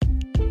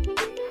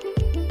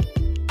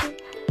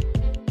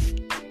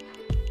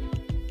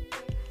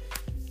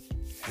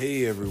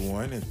Hey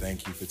everyone, and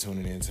thank you for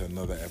tuning in to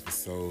another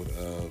episode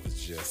of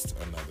Just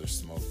Another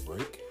Smoke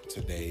Break.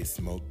 Today's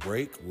smoke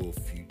break will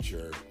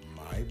feature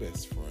my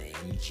best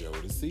friend,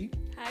 Jodeci.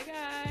 Hi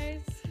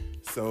guys.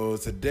 So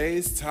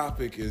today's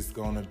topic is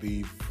going to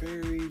be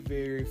very,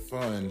 very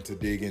fun to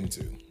dig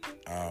into.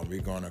 We're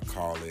going to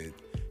call it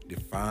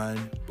Define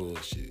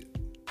Bullshit,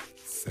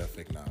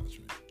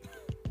 Self-Acknowledgement.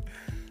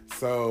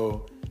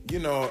 So,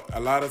 a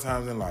lot of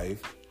times in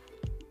life,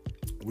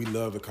 we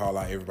love to call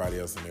out everybody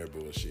else in their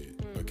bullshit,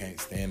 but can't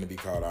stand to be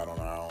called out on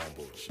our own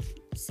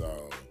bullshit.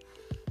 So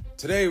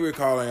today we're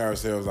calling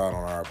ourselves out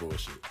on our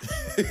bullshit,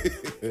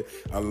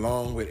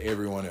 along with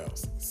everyone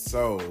else.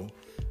 So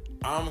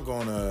I'm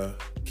going to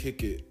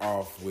kick it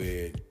off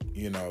with,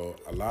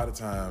 a lot of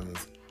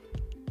times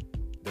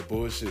the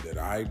bullshit that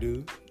I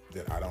do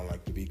that I don't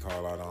like to be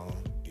called out on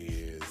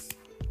is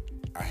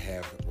I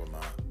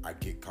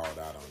get called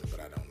out on it, but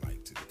I don't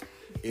like to.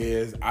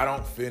 Is I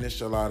don't finish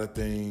a lot of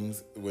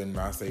things. When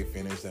I say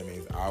finish, that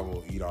means I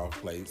will eat off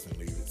plates and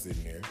leave it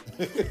sitting there.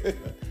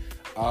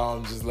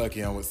 Just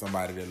lucky I'm with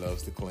somebody that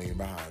loves to clean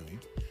behind me.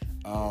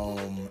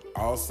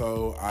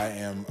 Also,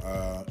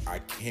 I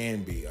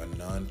can be a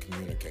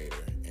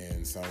non-communicator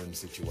in certain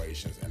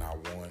situations, and I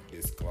want to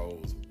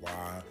disclose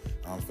why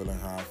I'm feeling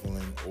how I'm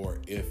feeling, or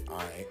if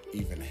I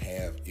even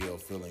have ill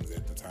feelings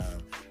at the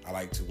time. I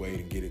like to wait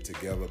and get it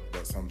together,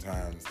 but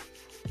sometimes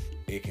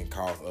it can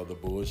cause other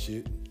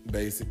bullshit,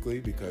 basically,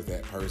 because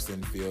that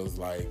person feels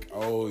like,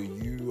 oh,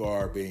 you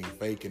are being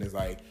fake, and it's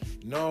like,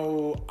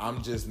 no,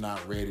 I'm just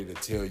not ready to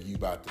tell you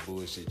about the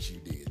bullshit you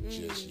did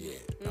just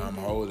yet. I'm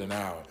holding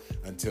out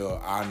until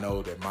I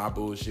know that my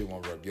bullshit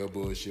won't rub your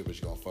bullshit, but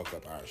you're gonna fuck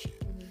up our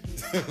shit.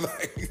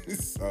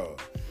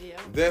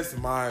 That's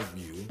my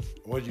view.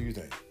 What do you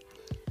think?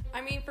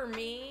 I mean, for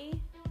me,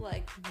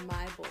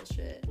 my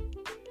bullshit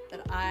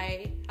that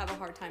I have a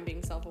hard time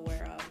being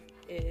self-aware of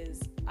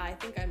is I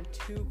think I'm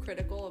too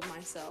critical of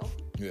myself.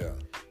 Yeah.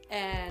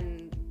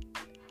 And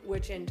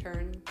which in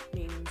turn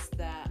means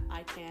that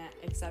I can't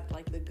accept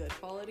the good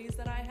qualities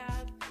that I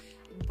have.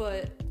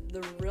 But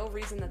the real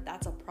reason that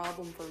that's a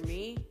problem for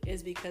me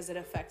is because it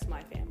affects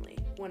my family.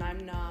 When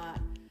I'm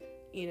not,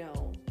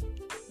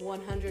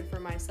 100 for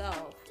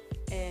myself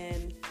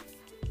and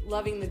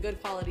loving the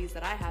good qualities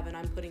that I have, and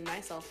I'm putting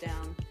myself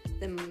down,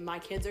 then my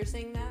kids are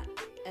seeing that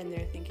and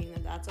they're thinking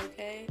that that's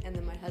okay, and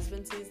then my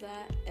husband sees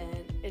that,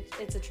 and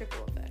it's a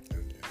trickle effect.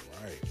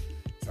 Yeah, right.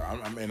 So I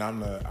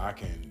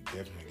can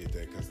definitely get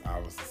that, because I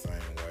was the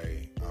same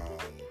way.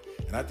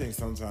 And I think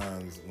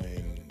sometimes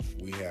when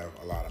we have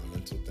a lot of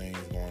mental things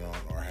going on,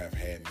 or have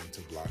had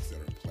mental blocks that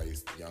are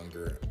placed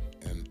younger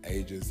in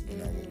ages,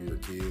 when we were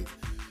kids,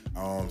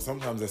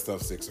 sometimes that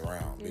stuff sticks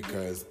around,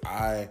 because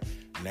I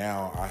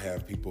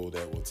have people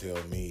that will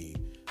tell me,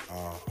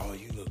 oh,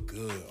 you look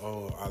good.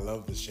 Oh, I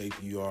love the shape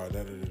you are.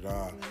 Da da da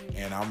da.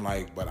 And I'm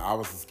like, but I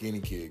was a skinny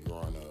kid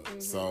growing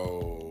up,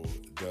 so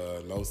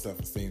the low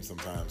self-esteem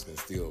sometimes can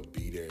still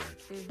be there,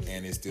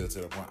 and it's still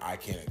to the point I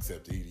can't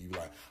accept it either. You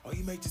like, oh,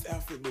 you make this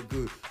outfit look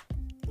good.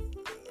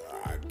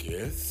 I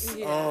guess.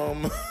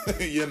 Yeah.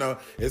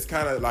 It's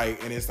kind of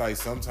like, and it's like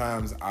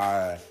sometimes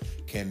I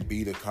can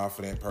be the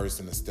confident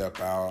person to step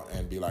out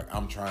and be like,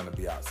 I'm trying to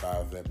be outside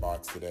of that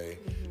box today,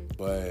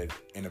 but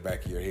in the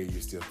back of your head,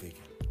 you're still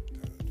thinking,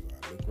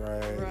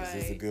 right? Is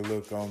this a good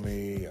look on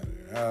me?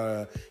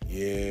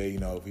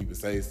 People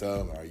say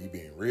stuff. Are you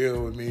being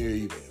real with me? Are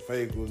you being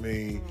fake with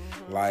me?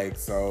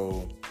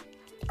 So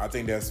I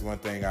think that's one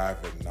thing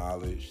I've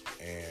acknowledged.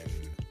 And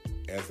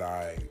as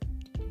I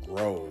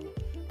grow,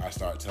 I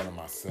start telling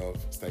myself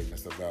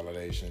statements of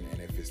validation.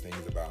 And if it's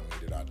things about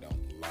me that I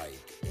don't like,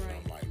 and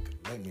I'm like,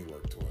 let me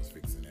work towards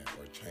fixing that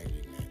or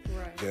changing that.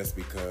 Right. Just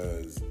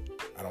because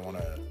I don't want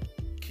to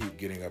keep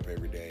getting up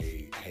every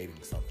day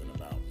hating something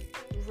about me.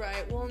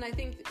 Right. Well, and I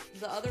think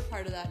the other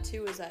part of that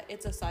too is that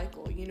it's a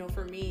cycle.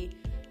 For me,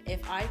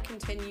 if I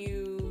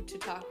continue to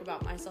talk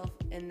about myself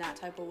in that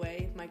type of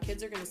way, my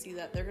kids are going to see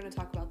that. They're going to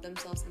talk about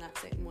themselves in that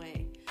same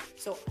way.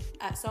 So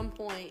at some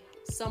point,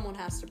 someone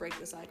has to break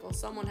the cycle.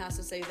 Someone has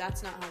to say,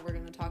 that's not how we're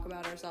going to talk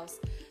about ourselves.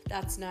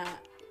 That's not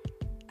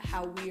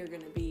how we are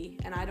going to be.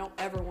 And I don't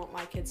ever want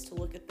my kids to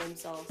look at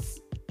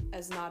themselves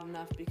as not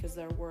enough because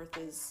their worth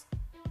is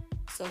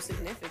so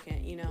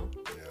significant, Yeah.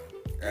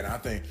 And I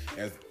think,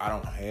 as I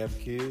don't have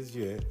kids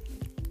yet,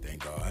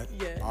 thank God.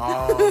 Yeah.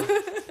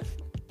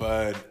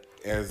 But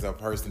as a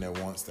person that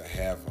wants to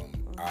have them,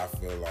 I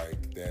feel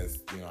like that's,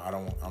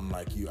 I'm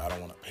like you, I don't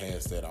want to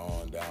pass that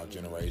on down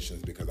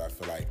generations, because I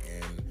feel like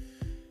in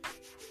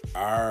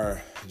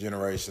our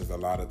generations, a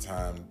lot of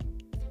time,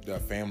 the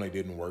family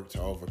didn't work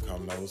to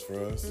overcome those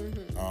for us.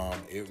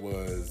 It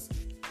was,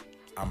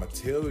 I'm going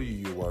to tell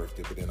you you're worth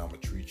it, but then I'm going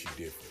to treat you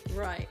different.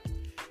 Right.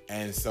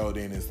 And so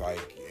then it's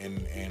like,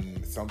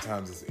 and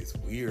sometimes it's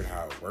weird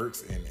how it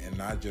works, and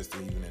not just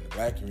even in the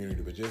black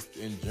community, but just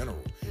in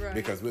general. Right.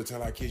 Because we'll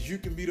tell our kids, you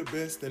can be the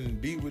best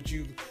and be what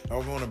you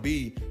are going to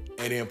be,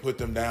 and then put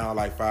them down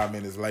 5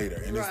 minutes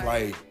later. And it's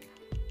like,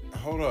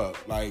 hold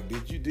up, like,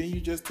 didn't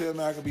you just tell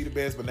me I could be the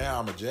best, but now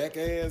I'm a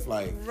jackass?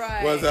 Like,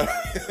 right. What's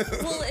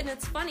that? Well, and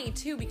it's funny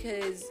too,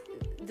 because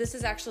this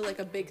is actually like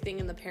a big thing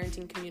in the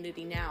parenting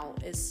community now,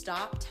 is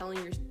stop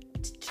telling your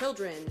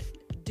children,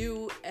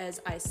 do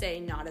as I say,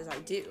 not as I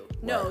do.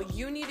 Right. No,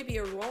 you need to be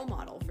a role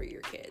model for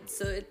your kids.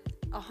 So it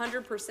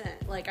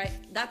 100%, like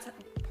that's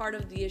part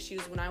of the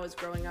issues when I was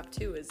growing up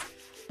too, is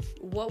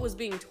what was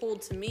being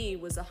told to me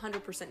was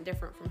 100%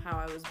 different from how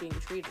I was being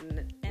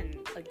treated. And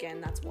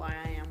again, that's why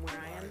I am where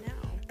I am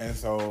now. And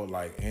so,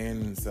 like,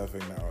 in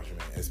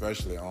self-acknowledgement,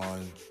 especially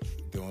on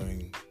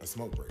doing a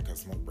smoke break,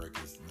 because smoke break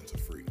is mental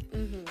free.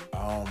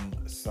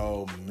 Mm-hmm.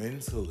 So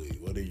mentally,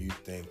 what do you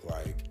think,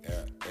 like,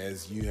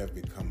 as you have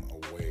become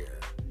aware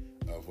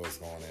of what's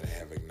going on and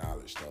have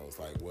acknowledged those,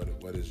 like,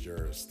 what is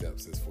your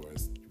steps as far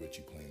as what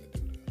you plan to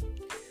do?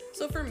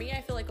 So for me, I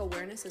feel like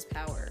awareness is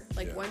power.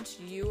 Like, once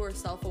you are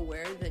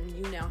self-aware, then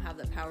you now have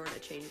the power to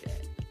change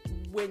it.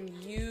 When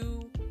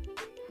you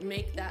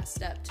make that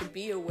step to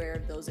be aware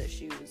of those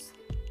issues,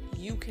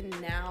 you can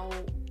now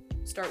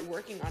start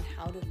working on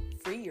how to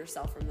free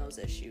yourself from those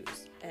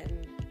issues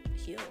and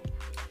heal.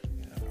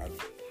 Yeah, I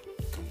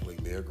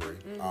completely agree.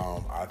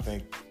 Mm-hmm. I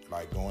think,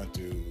 like, I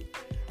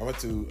went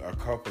through a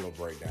couple of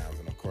breakdowns,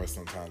 and of course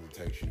sometimes it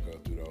takes you to go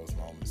through those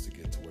moments to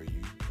get to where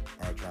you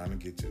are trying to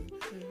get to.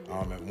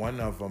 Mm-hmm. And one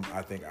of them,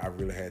 I think I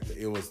really had to,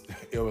 it was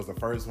the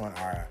first one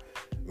I,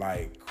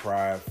 like,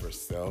 cried for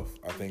self.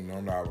 I think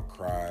normally I would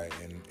cry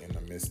in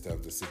the midst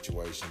of the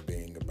situation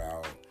being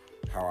about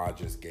how I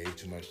just gave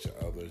too much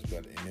to others,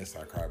 but in this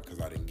I cried because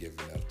I didn't give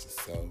enough to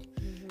self.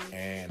 Mm-hmm.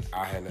 And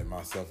I had let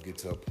myself get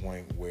to a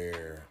point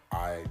where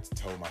I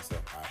told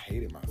myself I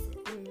hated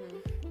myself.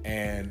 Mm-hmm.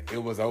 And it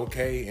was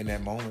okay in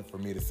that moment for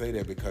me to say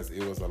that, because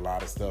it was a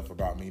lot of stuff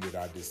about me that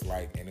I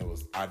disliked, and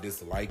I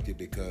disliked it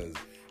because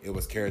it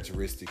was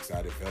characteristics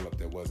I developed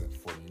that wasn't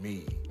for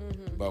me,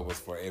 mm-hmm. but was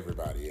for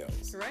everybody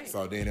else. Right.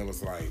 So then it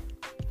was like,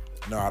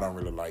 no, I don't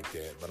really like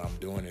that, but I'm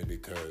doing it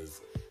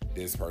because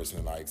this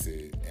person likes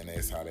it, and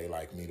that's how they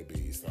like me to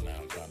be, so now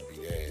I'm trying to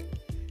be that.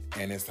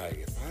 And it's like,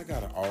 if I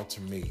gotta alter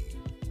me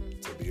mm-hmm.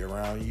 to be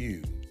around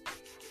you,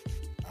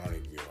 I don't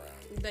need to be around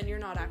you. Then you're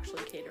not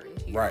actually catering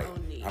to your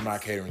own needs. I'm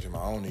not catering to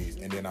my own needs,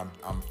 and then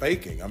I'm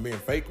faking. I'm being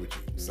fake with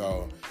you. Mm-hmm.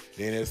 So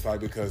then it's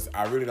like, because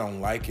I really don't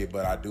like it,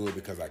 but I do it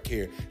because I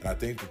care. And I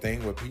think the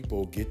thing where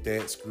people get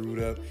that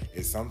screwed up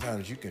is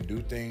sometimes you can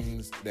do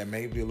things that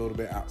may be a little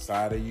bit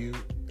outside of you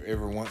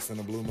every once in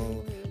a blue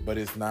moon, mm-hmm. but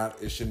it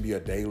shouldn't be a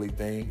daily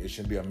thing. It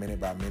shouldn't be a minute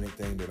by minute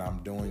thing that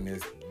I'm doing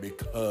this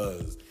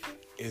because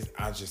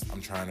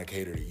I'm trying to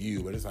cater to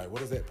you. But it's like,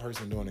 what is that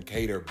person doing to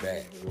cater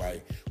back? Mm-hmm.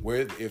 Like,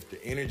 if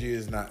the energy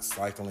is not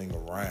cycling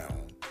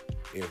around,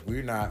 if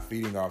we're not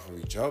feeding off of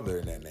each other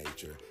in that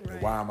nature, then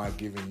why am I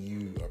giving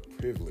you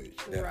a privilege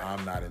that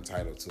I'm not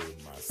entitled to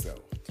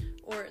myself?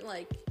 Or,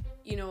 like,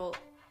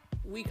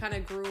 we kind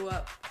of grew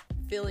up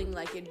feeling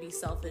like it'd be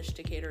selfish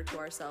to cater to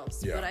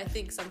ourselves. Yeah. But I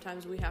think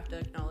sometimes we have to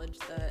acknowledge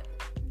that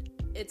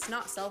it's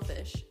not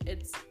selfish.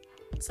 It's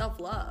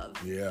self-love.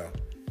 Yeah.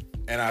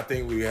 And I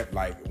think we have,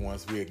 like,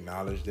 once we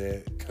acknowledge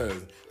that,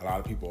 because a lot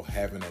of people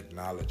haven't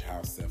acknowledged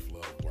how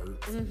self-love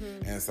works.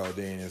 Mm-hmm. And so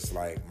then it's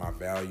like, my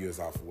value is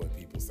off of what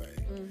people say.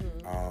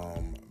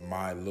 Mm-hmm.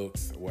 My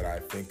looks, what I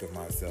think of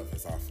myself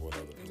is off of what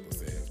other people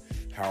say.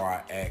 How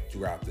I act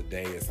throughout the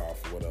day is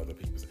off of what other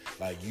people say.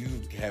 Like, you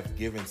have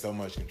given so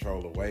much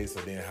control away,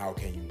 so then how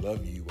can you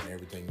love you when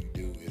everything you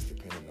do is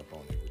dependent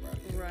upon everybody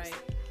else? Right.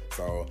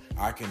 So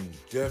I can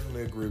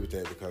definitely agree with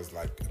that, because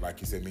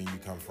like you said, me and you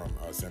come from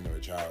a similar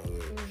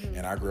childhood, mm-hmm.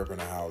 and I grew up in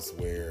a house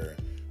where,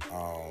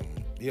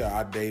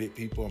 I dated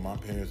people, and my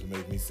parents would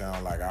make me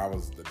sound like I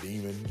was the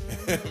demon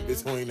mm-hmm.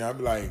 between them. I'd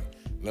be like,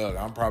 look,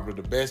 I'm probably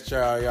the best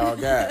child y'all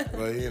got,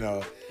 but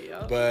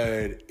yep.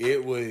 But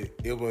it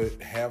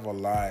would have a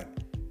lot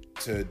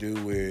to do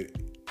with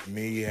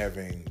me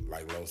having,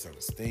 like, low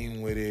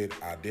self-esteem with it.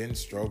 I didn't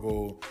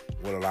struggle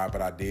with a lot,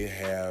 but I did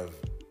have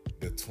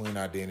the twin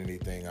identity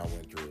thing I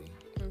went through.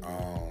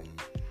 Mm-hmm.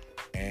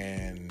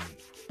 And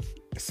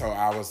so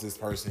I was this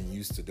person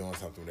used to doing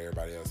something that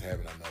everybody else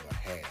having another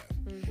half.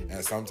 Mm-hmm.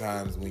 And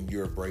sometimes when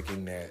you're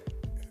breaking that,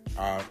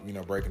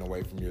 breaking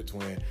away from your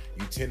twin,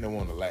 you tend to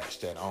want to latch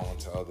that on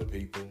to other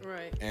people.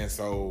 Right. And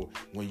so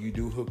when you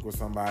do hook with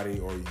somebody,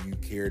 or you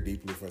care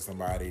deeply for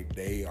somebody,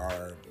 they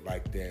are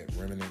like that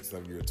remnants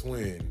of your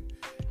twin.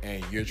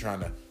 And you're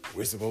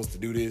we're supposed to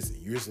do this,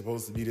 you're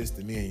supposed to be this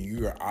to me, and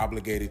you are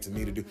obligated to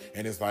me to do.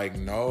 And it's like,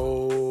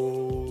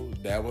 no,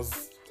 that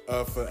was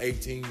for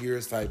 18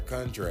 years type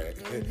contract.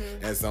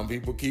 Mm-hmm. And some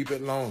people keep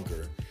it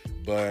longer.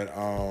 But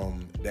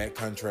that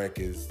contract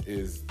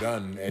is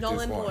done at null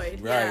this and point.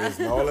 Void. Right, Yeah. It's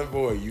null and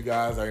void. You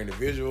guys are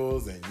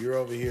individuals, and you're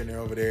over here and they're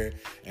over there.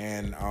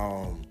 And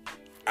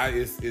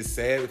it's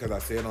sad, because I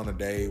said on a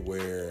day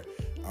where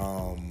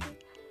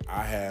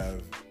I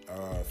have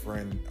a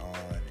friend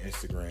on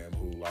Instagram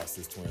who lost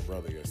his twin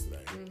brother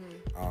yesterday.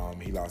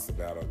 Mm-hmm. He lost a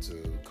battle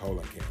to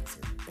colon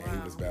cancer, and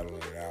he was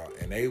battling it out.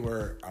 And they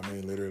were,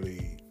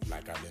 literally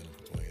like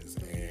identical twins.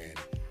 Mm-hmm.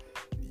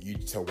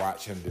 And to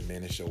watch him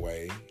diminish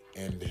away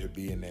and to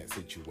be in that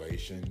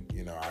situation,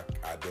 you know,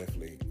 I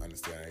definitely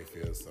understand how you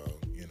feel. So,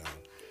 you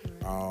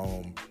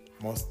know,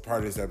 most part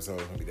of this episode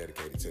is going to be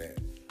dedicated to that.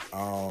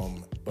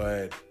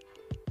 But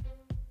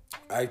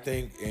I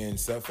think in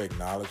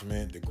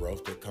self-acknowledgement, the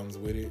growth that comes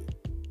with it,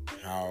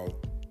 how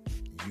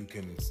you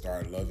can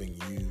start loving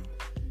you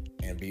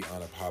and be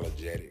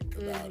unapologetic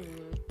about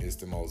it, is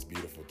the most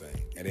beautiful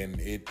thing. And then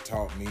it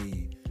taught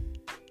me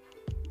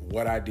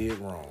what I did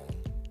wrong,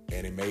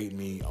 and it made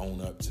me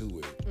own up to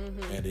it.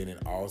 And then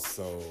it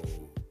also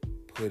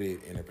put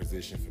it in a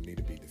position for me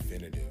to be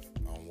definitive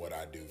on what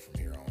I do from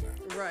here on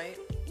out. Right.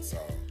 So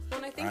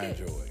well, I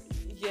enjoy it.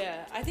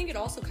 Yeah, I think it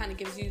also kind of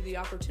gives you the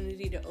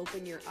opportunity to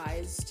open your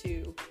eyes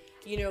to,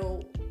 you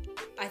know,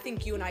 I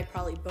think you and I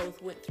probably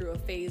both went through a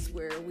phase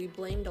where we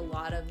blamed a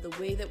lot of the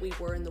way that we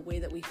were and the way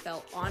that we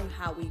felt on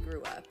how we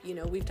grew up. You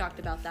know, we've talked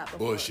about that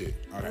before. Bullshit.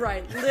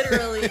 Right,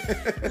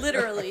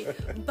 literally.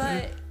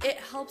 But it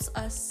helps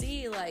us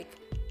see, like,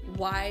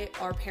 why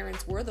our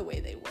parents were the way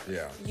they were.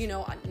 Yeah. You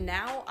know,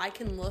 now I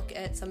can look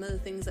at some of the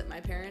things that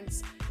my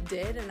parents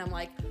did and I'm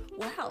like,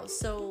 wow,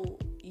 so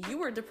you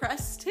were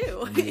depressed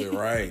too. Yeah,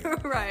 right.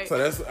 Right. So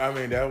that's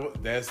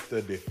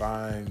the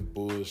defined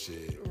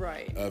bullshit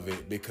right. of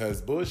it,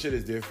 because bullshit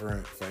is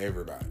different for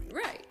everybody.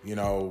 Right. You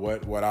know,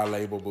 what I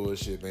label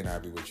bullshit may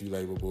not be what you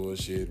label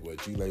bullshit.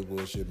 What you label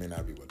bullshit may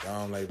not be what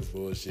Don labels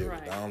bullshit.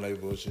 Right. What Don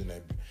labels bullshit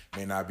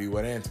may not be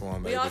what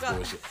Antoine We all labels got-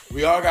 bullshit.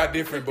 We all got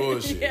different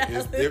bullshit.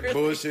 Yeah,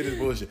 Bullshit is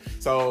bullshit.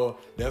 So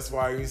that's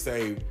why you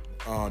say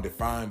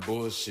define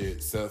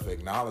bullshit,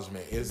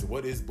 self-acknowledgement is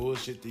what is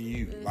bullshit to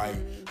you.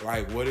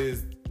 Like what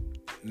is,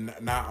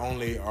 not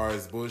only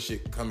is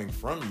bullshit coming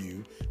from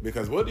you,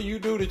 because what do you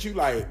do that you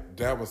like,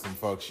 that was some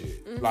fuck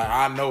shit. Like,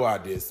 I know I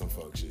did some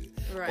fuck shit.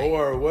 Right.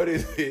 Or what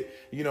is it,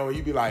 you know,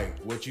 you be like,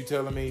 what you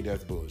telling me,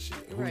 that's bullshit.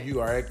 Right. Who you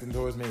are acting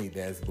towards me,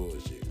 that's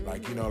bullshit.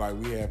 Like, you know, like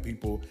we have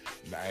people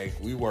like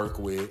we work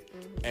with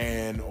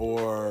and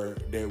or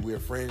that we're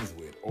friends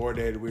with or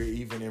that we're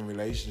even in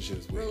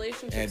relationships with.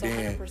 Relationships, and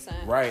then,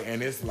 100%. Right,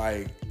 and it's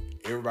like,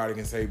 everybody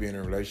can say being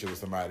in a relationship with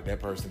somebody, that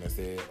person has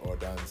said or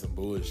done some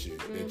bullshit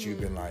that you've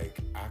been like,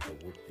 I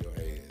could whoop your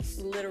ass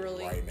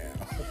Literally. right now.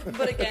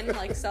 But again,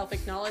 like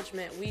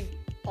self-acknowledgement, we've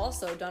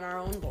also done our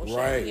own bullshit.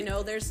 Right. You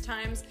know, there's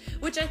times,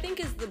 which I think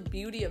is the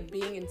beauty of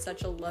being in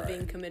such a loving,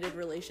 Right. committed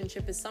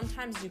relationship, is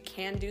sometimes you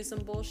can do some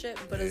bullshit,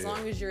 but as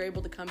long as you're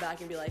able to come back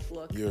and be like,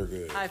 look, You're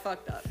good. I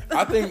fucked up.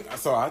 I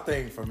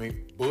think for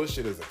me,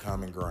 bullshit is a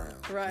common ground.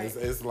 Right.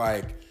 It's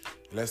like,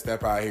 let's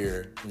step out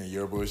here, and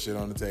your bullshit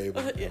on the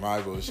table, Yeah. and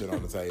my bullshit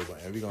on the table,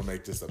 and we're gonna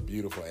make this a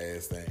beautiful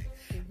ass thing.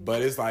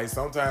 But it's like,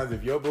 sometimes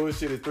if your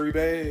bullshit is 3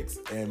 bags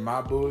and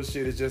my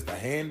bullshit is just a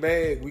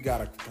handbag, we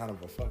got a kind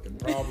of a fucking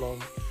problem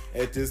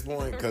at this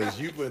point, because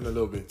you putting a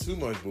little bit too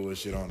much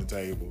bullshit on the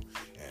table,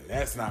 and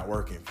that's not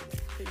working for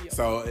me. Yeah.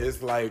 So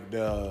it's like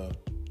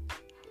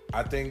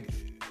I think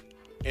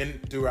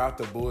throughout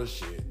the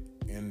bullshit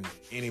in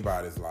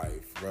anybody's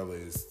life, whether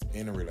it's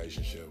in a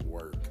relationship,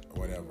 work,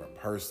 or whatever,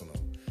 personal,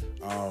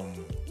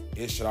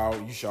 you should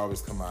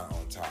always come out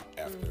on top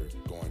after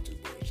going through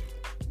bullshit.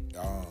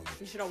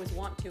 You should always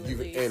want to,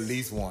 You at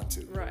least want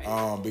to,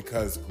 Right.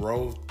 Because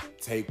growth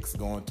takes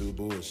going through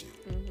bullshit,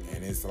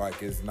 and it's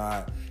like it's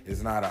not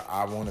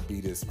I want to be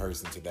this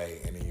person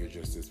today, and then you're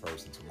just this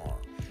person tomorrow.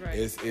 Right.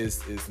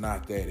 It's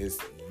not that. It's,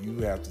 you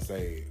have to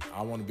say,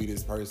 I want to be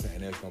this person,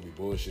 and there's gonna be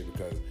bullshit,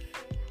 because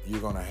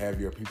you're gonna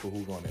have your people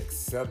who are gonna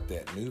accept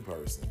that new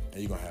person,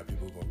 and you're gonna have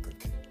people who are gonna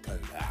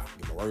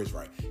get my words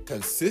right,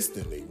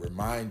 consistently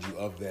remind you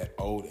of that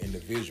old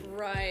individual.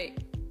 Right.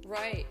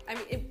 I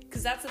mean,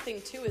 because that's the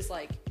thing too, is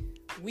like,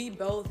 we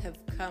both have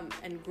come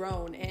and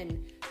grown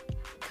and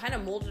kind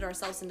of molded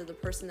ourselves into the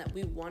person that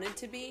we wanted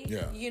to be.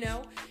 Yeah. You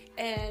know?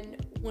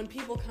 And when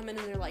people come in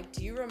and they're like,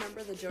 do you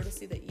remember the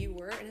Jodeci that you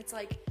were? And it's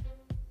like,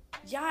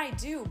 yeah, I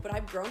do, but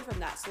I've grown from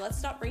that. So let's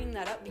stop bringing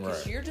that up, because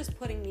Right. you're just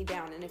putting me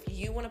down. And if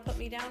you want to put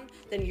me down,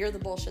 then you're the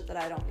bullshit that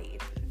I don't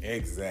need.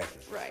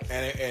 Exactly. Right.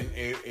 And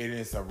it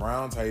is a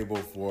round table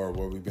for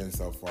where we've been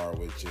so far,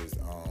 which is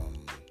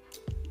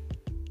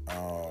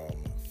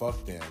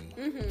fuck them,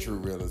 true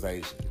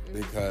realization,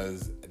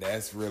 because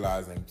that's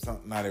realizing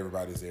not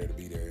everybody's there to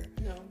be there.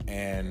 No.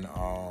 And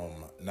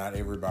not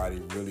everybody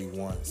really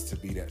wants to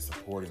be that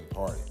supporting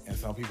party, and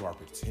some people are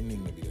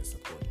pretending to be that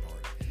supporting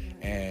party.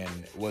 And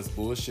what's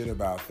bullshit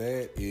about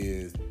that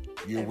is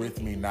you're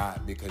with me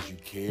not because you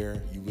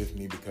care, you with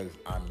me because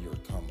I'm your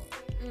come up.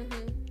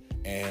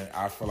 And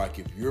I feel like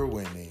if you're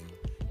winning,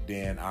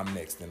 then I'm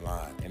next in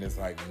line. And it's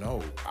like,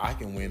 no, I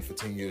can win for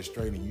 10 years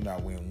straight and you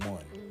not win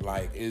one.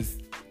 Like,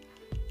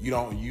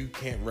 you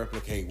can't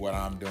replicate what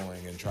I'm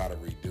doing and try to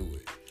redo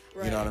it.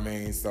 Right. You know what I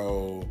mean?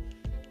 So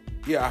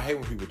yeah, I hate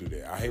when people do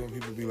that. I hate when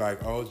people be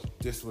like, oh,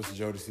 this was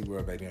Jodeci you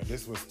were back then.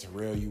 This was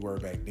Terrell you were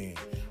back then.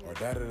 Or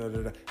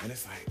da-da-da-da-da. And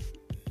it's like,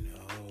 no.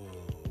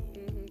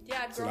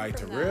 Yeah, I've So grown like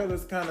from Terrell that.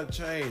 has kind of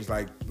changed.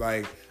 Like I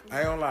ain't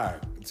gonna lie,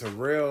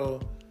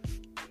 Terrell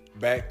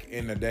back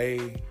in the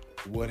day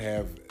would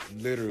have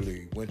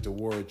literally went to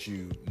war with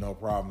you, no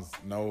problems,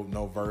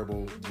 no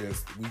verbal,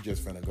 we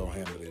just finna go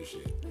handle this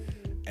shit.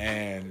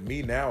 And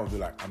me now would be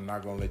like, I'm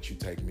not gonna let you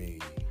take me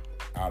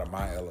out of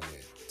my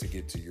element to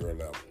get to your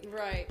level.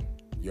 Right.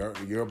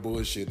 Your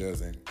bullshit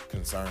doesn't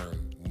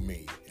concern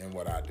me and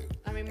what I do.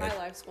 I mean, my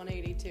life's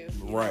 180 too.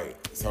 Right.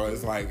 So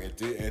it's like at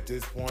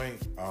this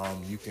point,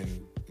 you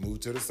can move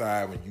to the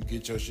side. When you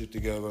get your shit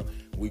together,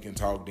 we can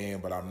talk then,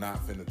 but I'm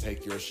not finna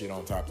take your shit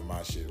on top of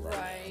my shit right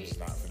now. I'm just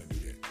not finna do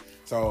that.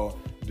 So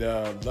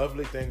the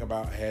lovely thing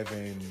about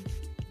having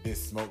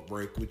this smoke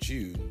break with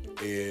you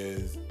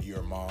is you're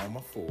a mom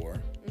of 4.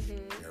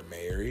 Mm-hmm. You're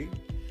married.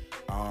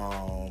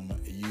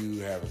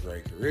 You have a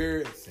great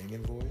career,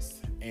 singing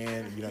voice,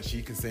 and you know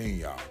she can sing,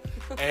 y'all.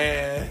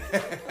 And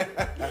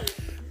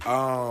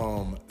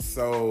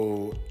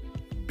so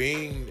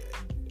being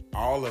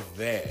all of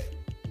that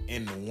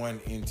in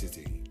one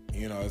entity,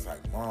 you know, it's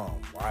like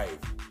mom, wife,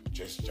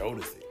 just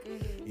Jodeci.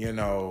 Mm-hmm. You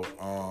know,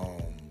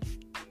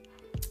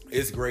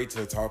 it's great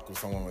to talk with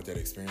someone with that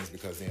experience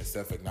because then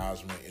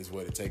self-acknowledgement is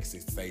what it takes to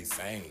stay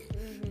sane.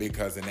 Mm-hmm.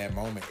 Because in that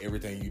moment,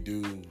 everything you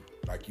do,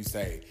 like you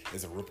say,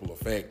 is a ripple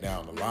effect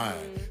down the line.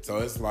 Mm-hmm. So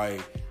it's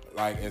like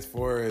as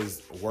far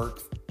as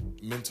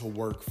mental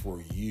work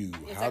for you,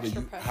 how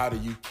do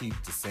you keep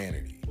the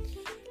sanity?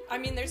 I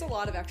mean, there's a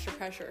lot of extra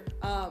pressure,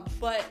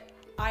 but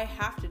I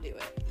have to do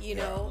it, you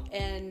know.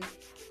 And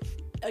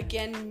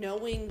again,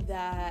 knowing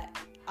that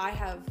I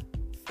have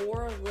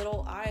 4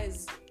 little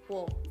eyes.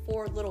 Well,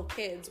 4 little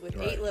kids with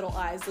 8 little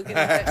eyes looking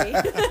up at me.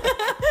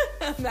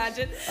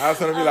 Imagine. I was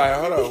gonna be like,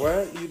 hold on,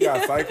 what? You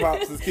got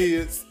Cyclops as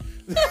kids?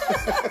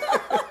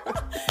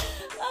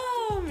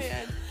 Oh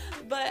man!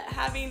 But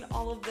having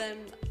all of them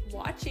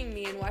watching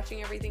me and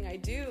watching everything I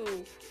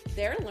do,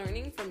 they're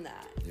learning from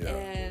that. Yeah.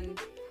 And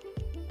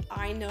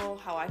I know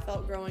how I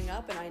felt growing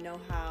up, and I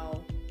know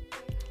how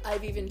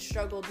I've even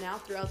struggled now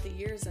throughout the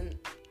years, and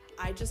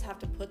I just have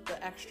to put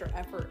the extra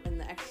effort and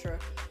the extra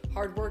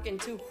hard work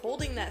into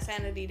holding that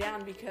sanity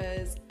down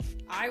because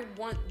I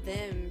want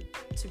them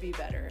to be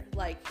better.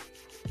 Like,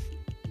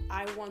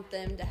 I want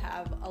them to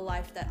have a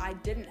life that I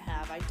didn't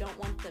have. I don't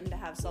want them to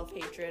have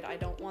self-hatred. I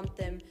don't want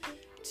them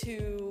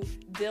to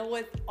deal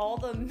with all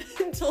the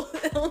mental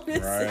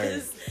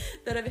illnesses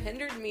that have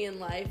hindered me in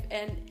life.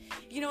 And,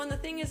 you know, and the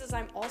thing is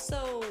I'm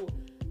also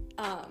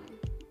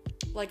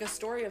like a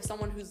story of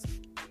someone who's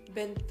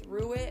been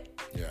through it,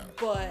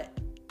 but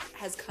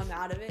has come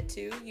out of it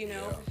too, you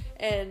know,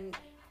 and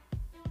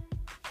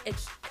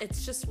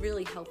it's just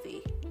really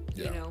healthy,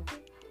 you know.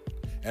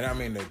 And I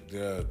mean,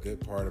 the good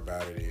part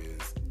about it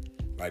is,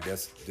 like,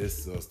 this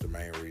is the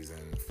main reason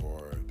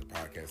for the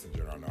podcast in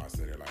general. I know I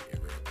say that like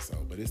every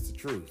episode, but it's the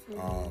truth.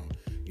 Mm-hmm.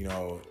 You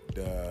know,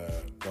 the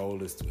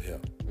goal is to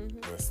help. Mm-hmm.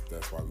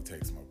 That's why we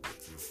take smoke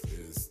breaks.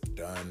 It's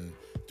done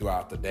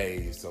throughout the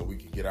day so we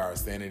can get our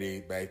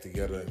sanity back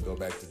together and go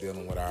back to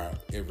dealing with our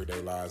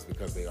everyday lives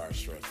because they are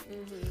stressful.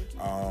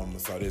 Mm-hmm.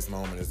 So this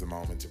moment is the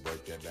moment to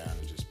break that down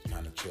and just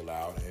kind of chill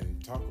out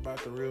and talk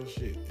about the real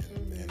shit.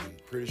 And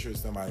pretty sure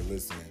somebody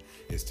listening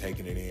is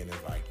taking it in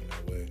and like, you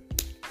know what,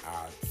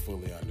 I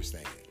fully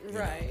understand.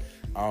 Right.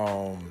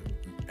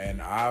 And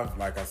I've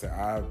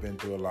been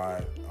through a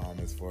lot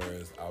as far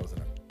as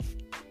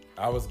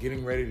I was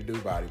getting ready to do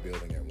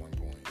bodybuilding at one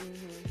point.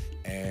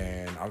 Mm-hmm.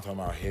 And I'm talking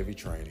about heavy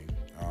training.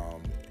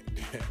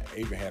 I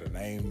even had a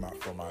name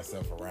for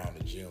myself around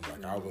the gym.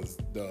 Like, I was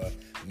the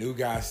new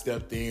guy,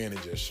 stepped in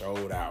and just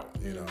showed out,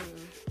 you know.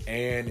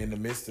 And in the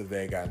midst of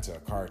that, got into a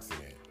car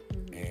accident.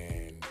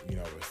 And, you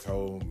know, was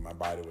told my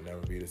body would never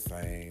be the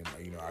same.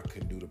 You know, I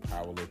couldn't do the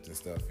powerlifting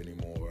stuff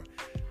anymore.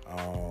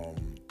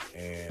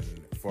 And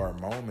for a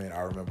moment,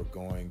 I remember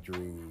going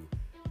through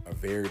a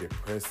very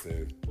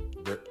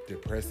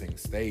depressing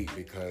state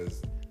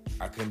because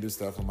I couldn't do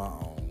stuff on my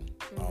own.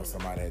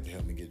 Somebody had to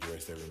help me get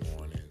dressed every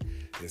morning.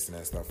 This and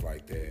that, stuff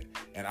like that.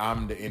 And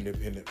I'm the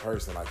independent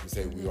person, like you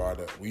say.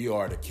 We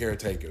are the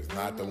caretakers,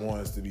 not the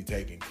ones to be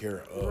taken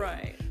care of.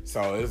 Right.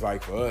 So it's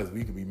like for us,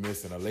 we could be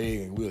missing a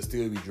leg and we'll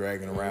still be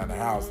dragging around the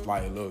house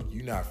like, look,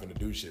 you're not finna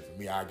do shit for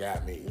me. I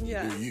got me.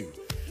 Yeah. Do you?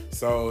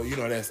 So, you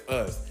know, that's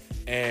us.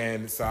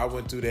 And so I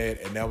went through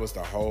that, and that was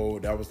the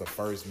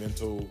first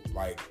mental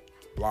like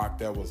block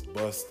that was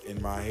bust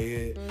in my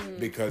head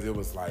because it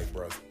was like,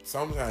 bro,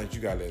 sometimes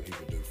you gotta let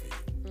people do for you.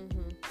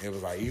 It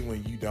was like, even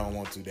when you don't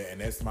want to, and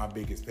that's my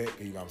biggest pet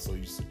peeve. I'm so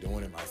used to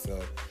doing it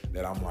myself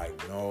that I'm like,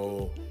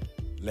 no,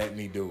 let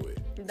me do it.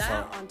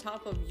 That on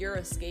top of your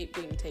escape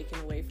being taken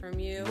away from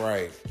you,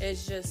 right?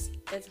 It's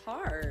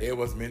hard. It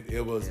was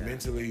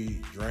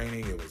mentally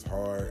draining. It was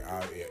hard.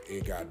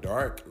 It got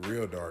dark,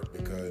 real dark,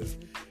 because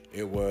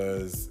it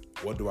was,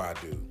 what do I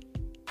do?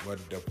 What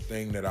the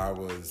thing that I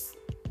was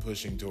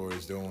pushing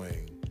towards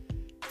doing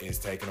is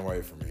taken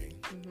away from me.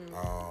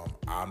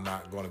 I'm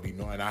not going to be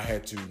and I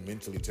had to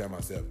mentally tell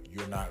myself,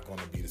 you're not going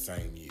to be the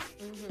same you.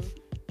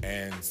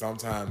 And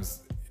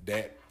sometimes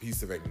that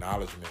piece of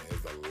acknowledgement is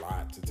a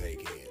lot to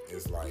take in.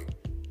 It's like,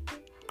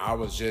 I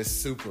was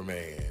just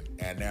Superman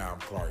and now I'm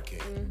Clark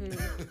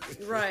Kent.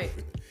 Right.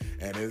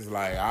 And it's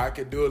like, I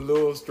could do a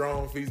little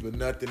strong feats, but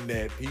nothing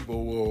that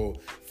people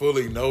will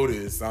fully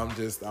notice. I'm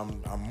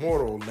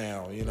mortal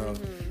now, you know?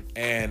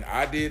 And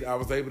I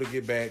was able to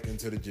get back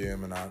into the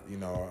gym, and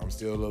I'm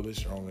still a little bit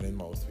stronger than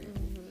most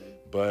people.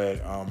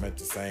 But at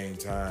the same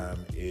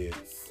time, it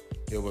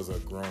was a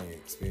growing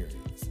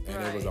experience.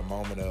 And it was a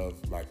moment of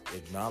like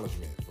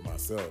acknowledgement for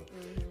myself.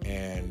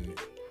 And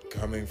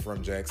coming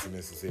from Jackson,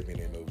 Mississippi,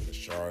 and then moving to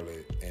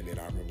Charlotte, and then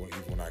I remember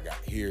even when I got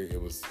here, it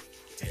was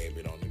a tad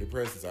bit on the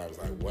depressive side. I was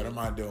like, what am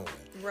I doing?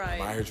 Right.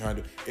 Am I here trying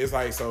to... It's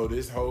like, so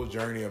this whole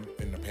journey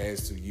in the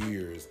past 2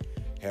 years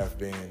have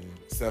been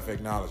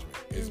self-acknowledgement.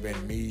 It's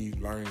been me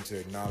learning to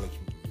acknowledge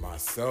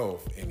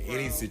myself in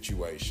any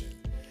situation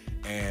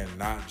and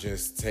not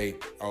just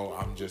take,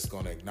 I'm just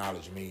going to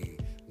acknowledge me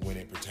when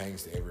it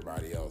pertains to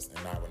everybody else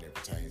and not when it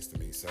pertains to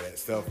me. So that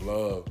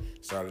self-love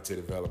started to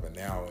develop, and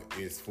now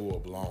it's full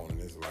blown,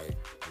 and it's like,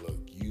 look,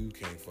 you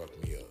can't fuck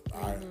me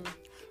up.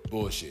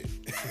 Bullshit.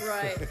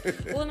 Right.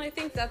 Well, and I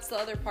think that's the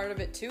other part of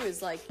it too,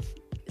 is like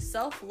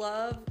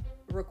self-love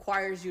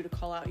requires you to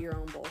call out your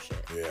own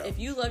bullshit. Yeah. If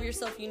you love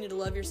yourself, you need to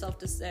love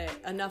yourself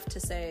enough to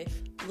say,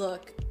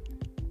 look,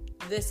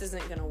 this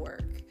isn't going to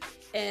work.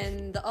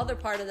 And the other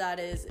part of that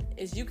is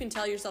you can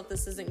tell yourself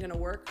this isn't going to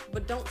work,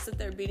 but don't sit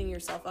there beating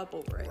yourself up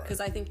over it.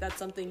 Because I think that's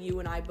something you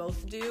and I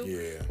both do.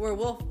 Yeah. Where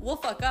we'll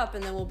fuck up,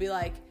 and then we'll be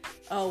like,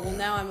 oh, well,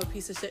 now I'm a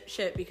piece of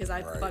shit because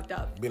I fucked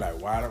up. Be like,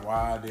 why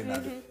didn't I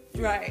do?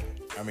 Yeah. Right.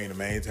 I mean, the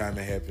main time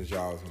it happens,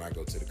 y'all, is when I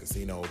go to the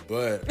casino,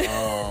 but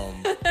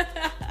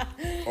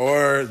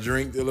or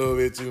drink a little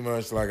bit too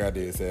much like I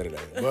did Saturday.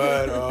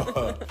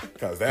 But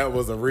because that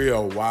was a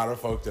real why the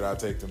fuck did I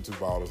take them 2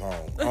 ballers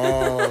home?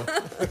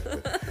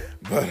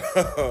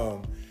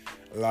 But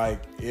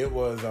like it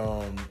was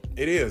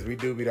it is, we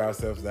do beat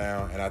ourselves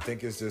down, and I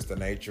think it's just the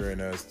nature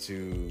in us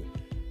to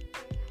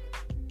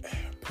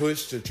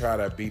push to try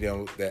to be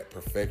that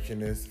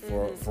perfectionist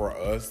for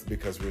us,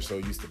 because we're so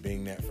used to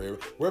being that for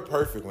everybody. We're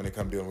perfect when it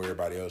comes to dealing with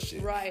everybody else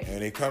shit. Right.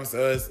 And it comes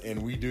to us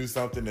and we do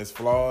something that's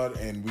flawed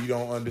and we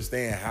don't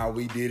understand how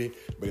we did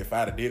it. But if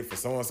I'd have did it for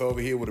someone else over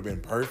here, would have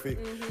been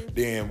perfect.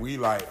 Then we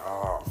like,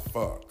 oh,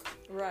 fuck.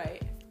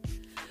 Right.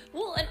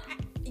 Well, and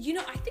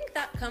I think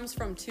that comes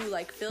from too,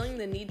 like, feeling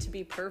the need to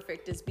be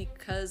perfect is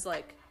because,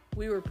 like,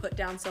 we were put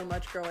down so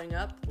much growing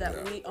up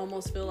that we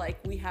almost feel like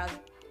we have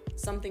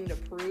something to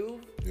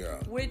prove. Yeah.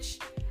 Which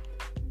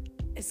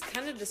is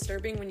kind of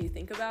disturbing when you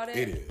think about it.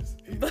 It is.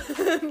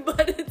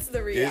 But it's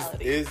the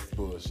reality. It's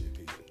bullshit,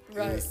 people.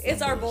 Right.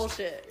 It's our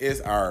bullshit. It's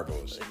our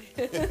bullshit.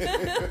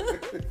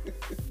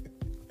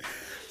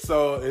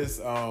 So it's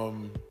we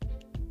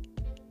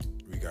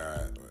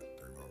got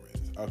 3 more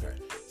minutes. Okay.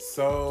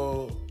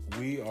 So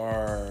we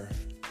are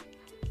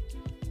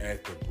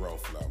at the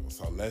growth level.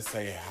 So let's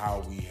say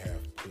how we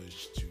have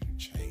pushed to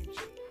change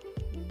it.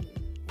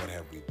 What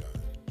have we done?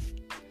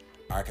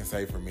 I can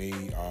say for me,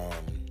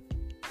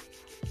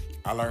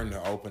 I learned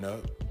to open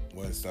up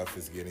when stuff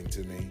is getting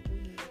to me.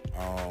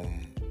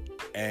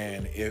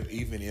 And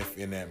even if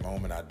in that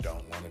moment I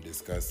don't want to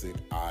discuss it,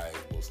 I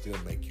will still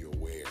make you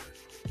aware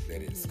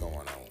that it's going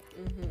on.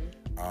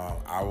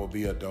 I will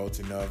be adult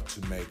enough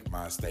to make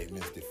my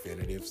statements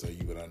definitive so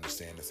you would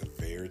understand the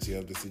severity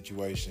of the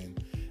situation,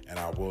 and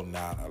I will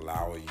not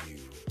allow you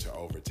to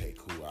overtake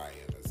who I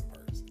am as a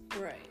person.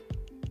 Right.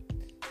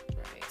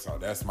 So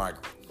that's my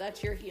growth.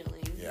 That's your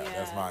healing. Yeah,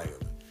 that's my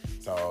healing.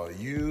 So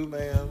you,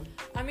 ma'am?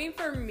 I mean,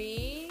 for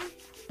me,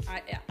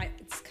 I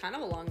it's kind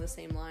of along the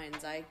same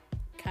lines. I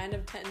kind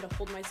of tend to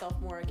hold myself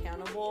more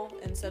accountable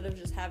instead of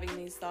just having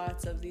these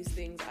thoughts of these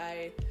things.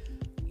 I,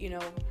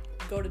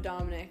 go to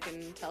Dominic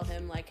and tell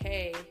him, like,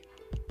 hey,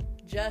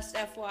 just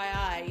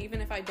FYI,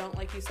 even if I don't,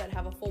 like you said,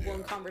 have a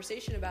full-blown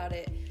conversation about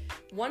it,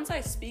 once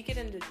I speak it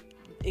into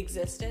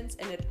existence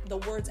and the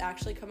words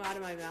actually come out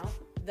of my mouth,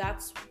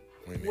 that's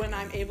when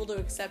I'm able to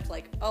accept,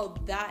 like, oh,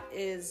 that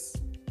is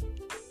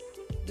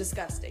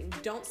disgusting.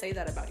 Don't say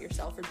that about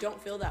yourself, or don't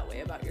feel that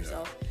way about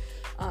yourself.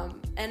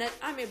 And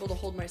I'm able to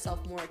hold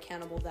myself more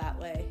accountable that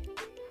way.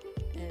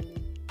 And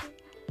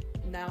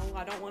now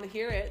I don't want to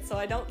hear it, so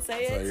I don't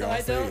say it. So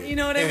I don't, you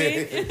know what I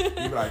mean?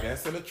 You're like,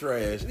 that's in the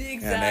trash, exactly.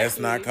 And that's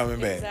not coming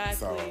back.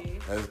 Exactly.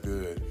 So that's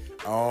good.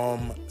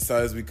 So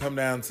as we come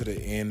down to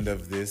the end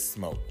of this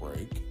smoke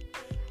break,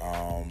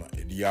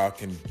 y'all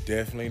can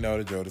definitely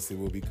know that Jodeci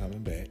will be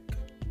coming back.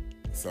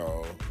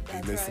 So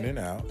be listening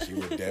out. She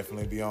will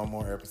definitely be on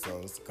more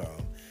episodes to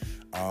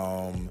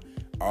come.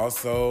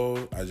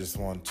 Also, I just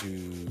want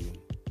to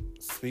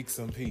speak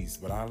some peace,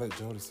 but I'll let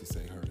Jodeci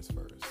say hers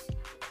first.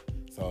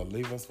 So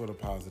leave us with a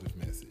positive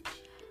message.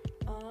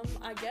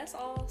 I guess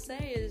all I'll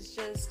say is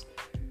just,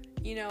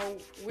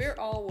 we're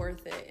all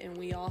worth it, and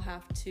we all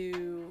have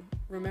to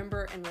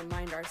remember and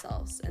remind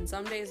ourselves. And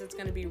some days it's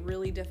going to be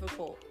really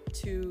difficult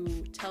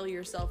to tell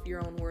yourself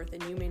your own worth,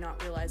 and you may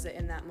not realize it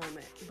in that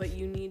moment. But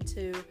you need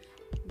to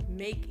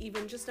make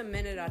even just a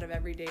minute out of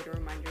every day to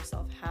remind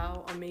yourself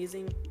how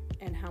amazing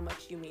and how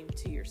much you mean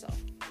to yourself.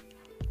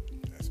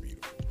 That's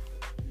beautiful.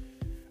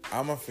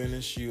 I'm going to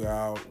finish you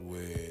out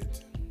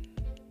with,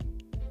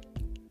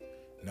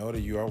 know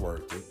that you are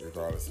worth it,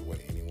 regardless of what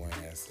anyone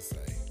it has to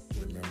say.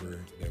 Remember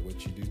that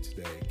what you do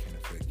today can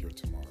affect your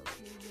tomorrow.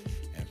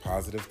 And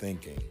positive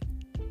thinking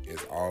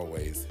is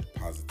always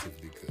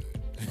positively good.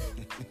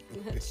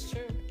 That's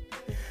true.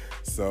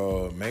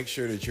 So make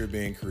sure that you're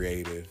being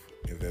creative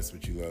if that's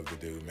what you love to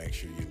do. Make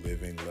sure you're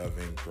living,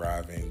 loving,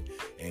 thriving,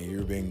 and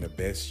you're being the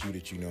best you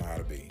that you know how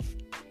to be.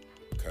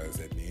 Because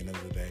at the end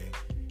of the day,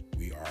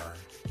 we are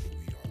who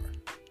we are.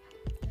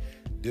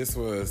 This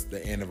was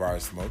the end of our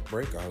smoke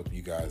break. I hope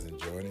you guys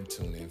enjoyed and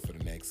tune in for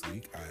the next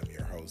week. I am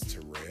your host,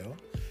 Terrell,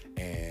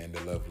 and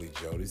the lovely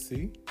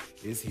Jodeci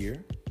is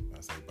here.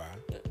 I'll say bye.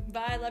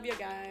 Bye. Love you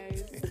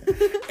guys.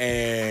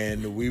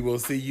 And we will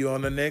see you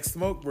on the next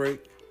smoke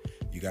break.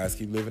 You guys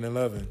keep living and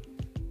loving.